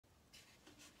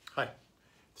Hi,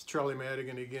 it's Charlie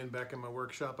Madigan again, back in my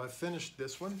workshop. I finished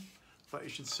this one. Thought you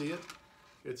should see it.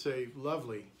 It's a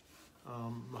lovely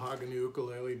mahogany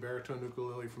ukulele, baritone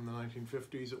ukulele from the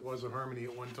 1950s. It was a harmony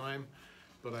at one time,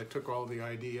 but I took all the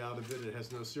ID out of it. It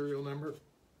has no serial number.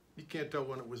 You can't tell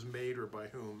when it was made or by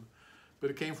whom, but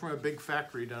it came from a big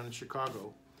factory down in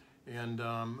Chicago. And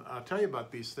I'll tell you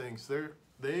about these things.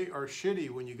 They are shitty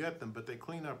when you get them, but they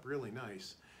clean up really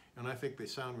nice. And I think they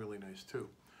sound really nice too.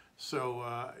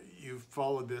 So you've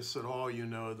followed this at all, you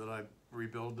know that I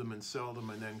rebuild them and sell them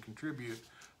and then contribute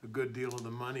a good deal of the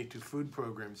money to food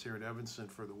programs here in Evanston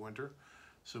for the winter,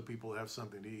 so people have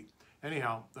something to eat.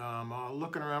 Anyhow,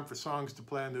 looking around for songs to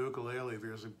play on the ukulele,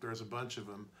 there's a bunch of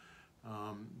them.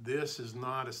 This is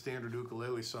not a standard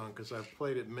ukulele song because I've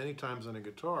played it many times on a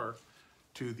guitar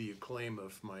to the acclaim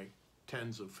of my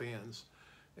tens of fans.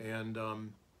 And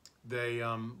they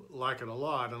like it a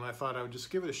lot, and I thought I would just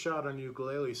give it a shot on the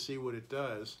ukulele, see what it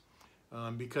does,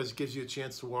 because it gives you a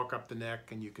chance to walk up the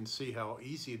neck and you can see how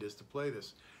easy it is to play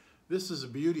this. This is the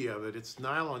beauty of it. It's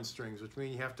nylon strings, which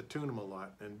means you have to tune them a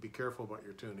lot and be careful about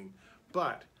your tuning.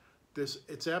 But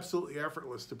it's absolutely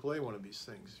effortless to play one of these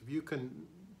things. If you can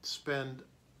spend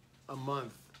a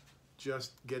month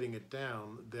just getting it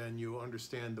down, then you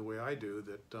understand the way I do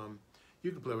that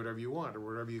you can play whatever you want or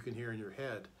whatever you can hear in your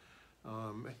head.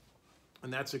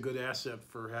 And that's a good asset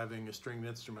for having a stringed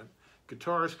instrument.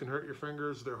 Guitars can hurt your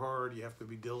fingers, they're hard, you have to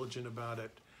be diligent about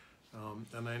it.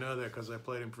 And I know that because I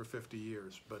played them for 50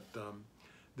 years. But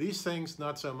these things,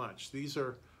 not so much. These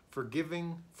are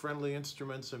forgiving, friendly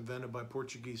instruments invented by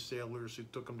Portuguese sailors who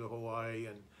took them to Hawaii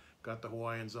and got the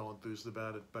Hawaiians all enthused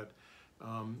about it. But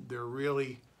they're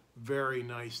really very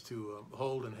nice to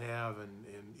hold and have and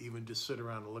even just sit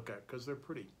around and look at because they're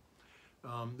pretty.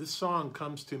 This song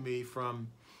comes to me from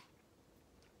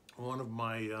one of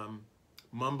my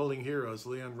mumbling heroes,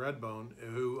 Leon Redbone,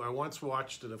 who I once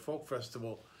watched at a folk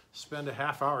festival spend a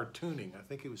half hour tuning. I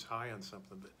think he was high on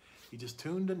something, but he just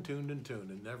tuned and tuned and tuned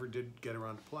and never did get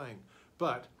around to playing.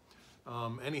 But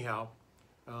anyhow,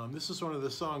 this is one of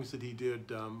the songs that he did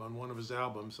on one of his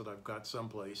albums that I've got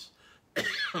someplace.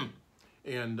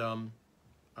 And I'm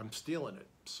stealing it.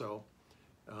 So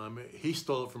he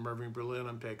stole it from Irving Berlin,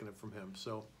 I'm taking it from him.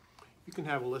 So you can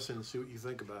have a listen and see what you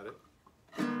think about it.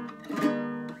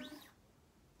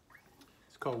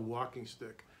 It's called Walking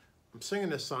Stick. I'm singing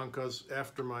this song because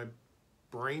after my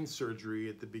brain surgery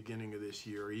at the beginning of this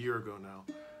year, a year ago now,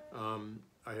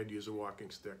 I had to use a walking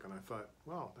stick, and I thought,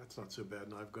 well, that's not so bad,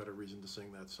 and I've got a reason to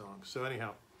sing that song. So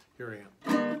anyhow, here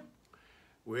I am.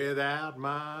 Without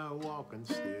my walking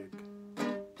stick,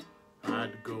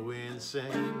 I'd go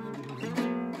insane.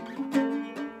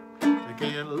 I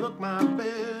can't look my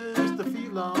best to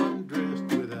feel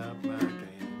undressed without my cane.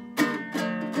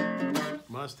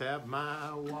 Must have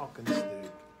my walking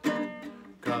stick,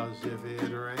 'cause if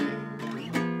it rains,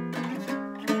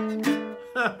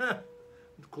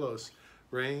 close,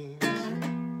 rains.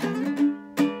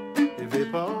 If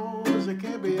it pours, I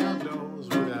can't be outdoors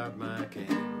without my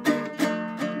cane.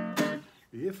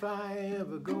 If I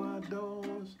ever go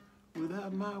outdoors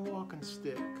without my walking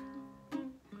stick,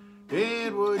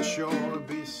 it would sure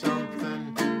be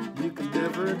something you could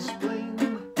never explain.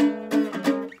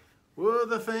 Well,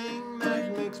 the thing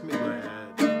that makes me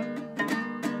glad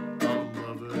on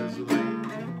Lover's Lane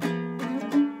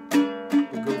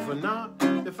would go for naught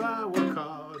if I work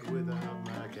hard without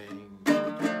my cane.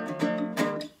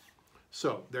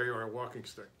 So, there you are, walking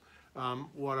stick.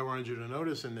 What I wanted you to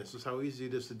notice in this is how easy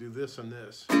it is to do this and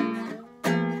this.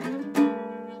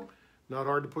 Not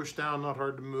hard to push down, not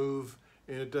hard to move,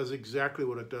 and it does exactly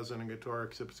what it does on a guitar,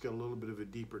 except it's got a little bit of a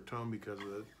deeper tone because of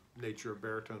the nature of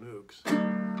baritone ukes.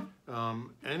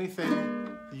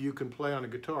 Anything you can play on a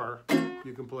guitar,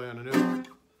 you can play on an uke.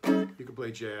 You can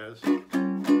play jazz,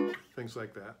 things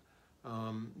like that.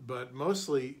 But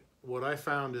mostly what I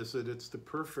found is that it's the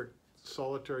perfect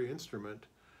solitary instrument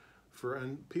for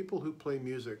people who play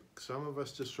music. Some of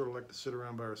us just sort of like to sit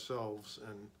around by ourselves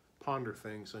and ponder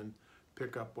things and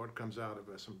pick up what comes out of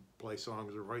us and play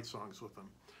songs or write songs with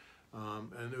them.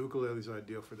 And the ukulele is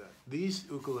ideal for that. These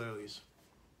ukuleles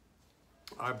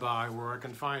I buy where I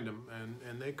can find them,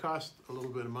 and they cost a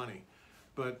little bit of money,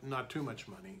 but not too much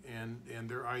money, and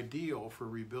they're ideal for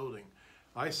rebuilding.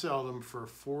 I sell them for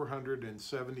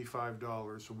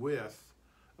 $475 with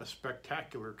a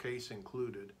spectacular case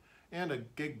included and a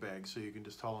gig bag, so you can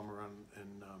just haul them around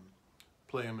and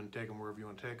play them and take them wherever you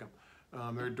want to take them.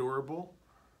 They're durable,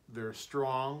 they're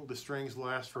strong, the strings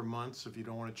last for months if you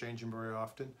don't want to change them very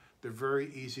often. They're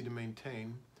very easy to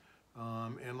maintain.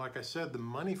 And like I said, the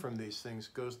money from these things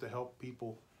goes to help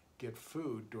people get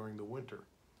food during the winter.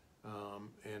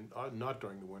 and not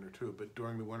during the winter too, but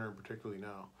during the winter and particularly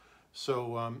now.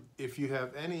 So if you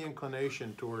have any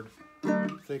inclination toward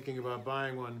thinking about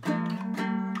buying one,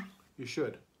 you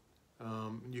should.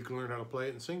 You can learn how to play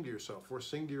it and sing to yourself, or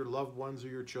sing to your loved ones or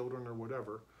your children or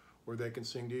whatever, or they can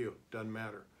sing to you. Doesn't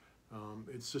matter.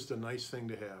 It's just a nice thing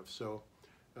to have. So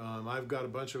I've got a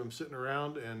bunch of them sitting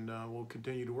around, and we'll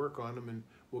continue to work on them, and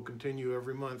we'll continue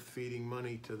every month feeding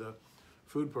money to the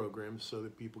food programs so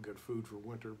that people get food for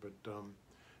winter. But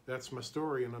that's my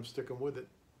story, and I'm sticking with it.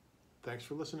 Thanks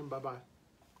for listening. Bye-bye.